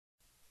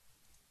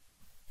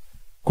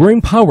Green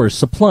Power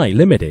Supply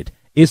Limited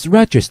is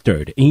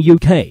registered in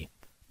UK.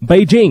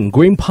 Beijing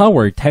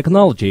Greenpower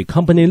Technology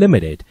Company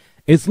Limited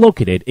is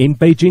located in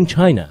Beijing,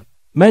 China.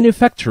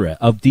 Manufacturer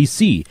of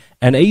DC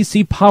and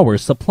AC power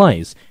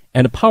supplies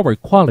and power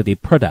quality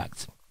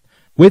products.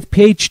 With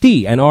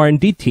PhD and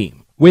R&D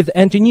team, with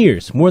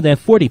engineers more than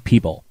 40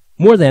 people,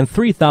 more than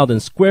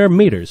 3,000 square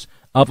meters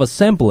of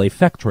assembly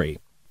factory,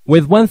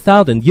 with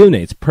 1,000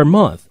 units per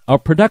month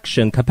of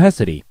production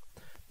capacity.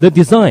 The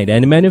designed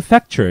and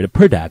manufactured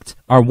products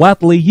are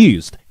widely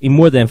used in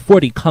more than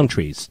 40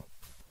 countries.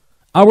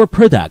 Our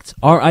products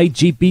are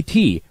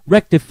IGBT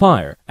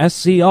Rectifier,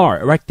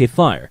 SCR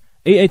Rectifier,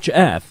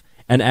 AHF,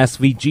 and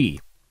SVG.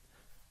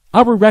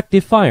 Our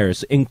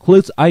rectifiers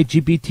include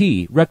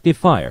IGBT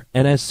Rectifier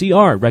and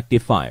SCR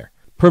Rectifier,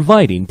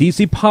 providing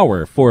DC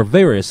power for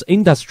various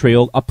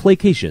industrial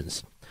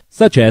applications,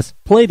 such as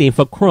plating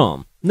for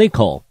chrome,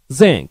 nickel,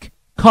 zinc,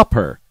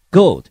 copper,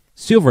 gold,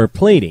 silver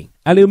plating,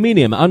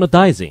 aluminum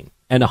anodizing,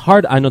 and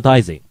hard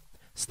anodizing,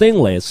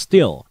 stainless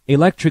steel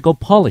electrical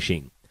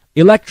polishing,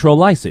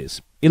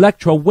 electrolysis,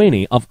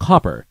 electrowinning of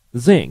copper,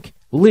 zinc,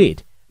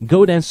 lead,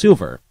 gold and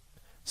silver,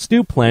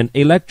 steel plant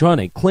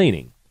electronic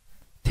cleaning,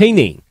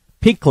 tinning,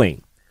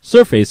 pickling,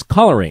 surface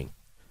coloring,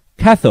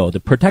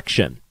 cathode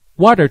protection,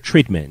 water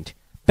treatment,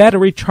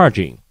 battery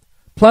charging,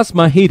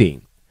 plasma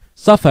heating,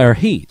 sapphire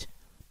heat,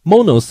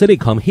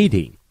 monosilicon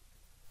heating,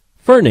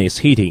 furnace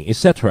heating,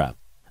 etc.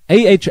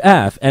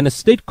 AHF and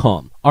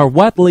STATCOM are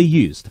widely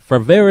used for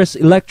various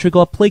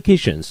electrical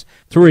applications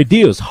to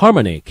reduce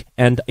harmonic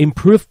and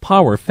improve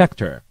power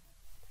factor.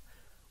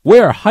 We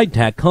are a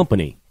high-tech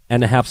company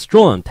and have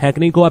strong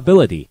technical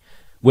ability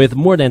with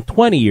more than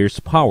 20 years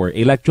power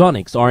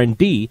electronics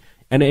R&D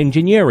and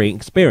engineering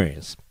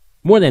experience,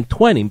 more than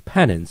 20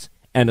 patents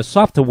and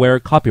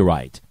software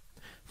copyright,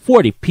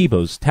 40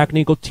 people's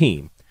technical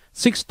team,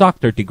 6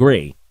 doctor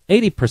degree,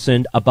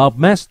 80% above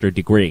master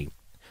degree,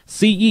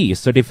 CE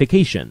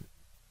certification.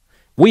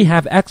 We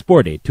have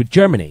exported to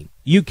Germany,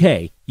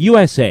 UK,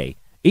 USA,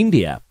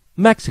 India,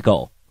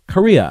 Mexico,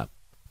 Korea,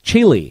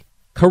 Chile,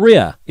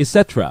 Korea,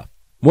 etc.,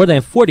 more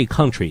than 40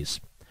 countries,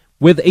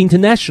 with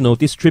international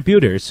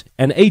distributors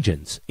and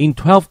agents in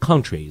 12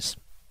 countries.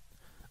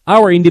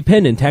 Our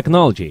independent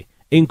technology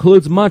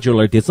includes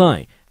modular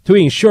design to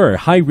ensure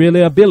high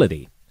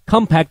reliability,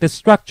 compact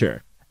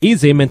structure,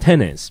 easy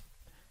maintenance.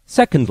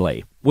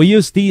 Secondly, we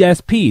use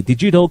DSP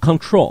digital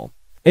control.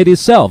 It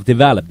is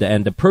self-developed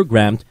and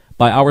programmed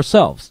by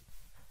ourselves.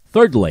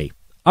 Thirdly,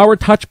 our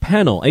touch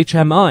panel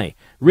HMI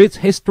reads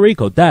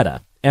historical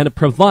data and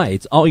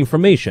provides all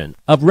information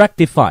of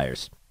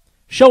rectifiers,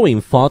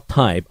 showing fault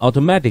type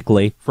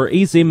automatically for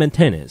easy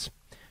maintenance.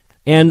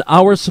 And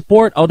our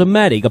support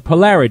automatic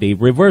polarity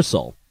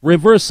reversal,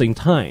 reversing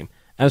time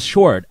as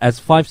short as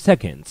 5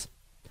 seconds.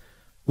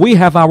 We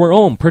have our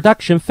own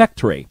production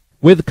factory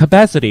with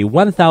capacity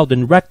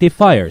 1,000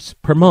 rectifiers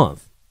per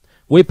month.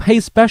 We pay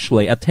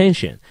specially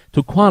attention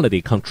to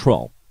quality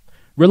control,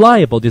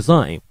 reliable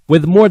design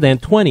with more than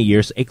 20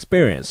 years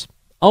experience,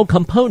 all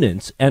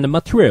components and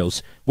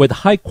materials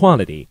with high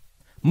quality.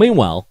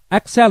 Meanwhile,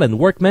 excellent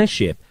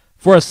workmanship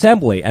for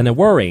assembly and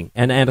wiring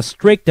and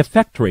strict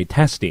factory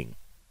testing.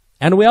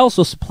 And we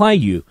also supply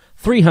you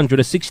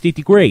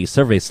 360-degree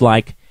service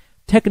like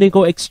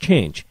technical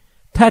exchange,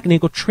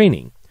 technical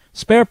training,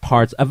 spare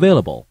parts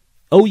available,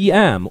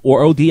 OEM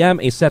or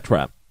ODM,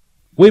 etc.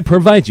 We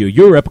provide you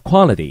Europe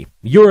quality,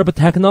 Europe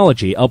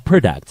technology of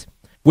products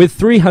with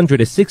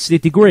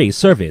 360-degree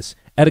service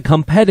at a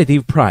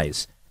competitive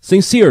price.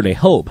 Sincerely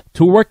hope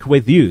to work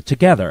with you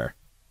together.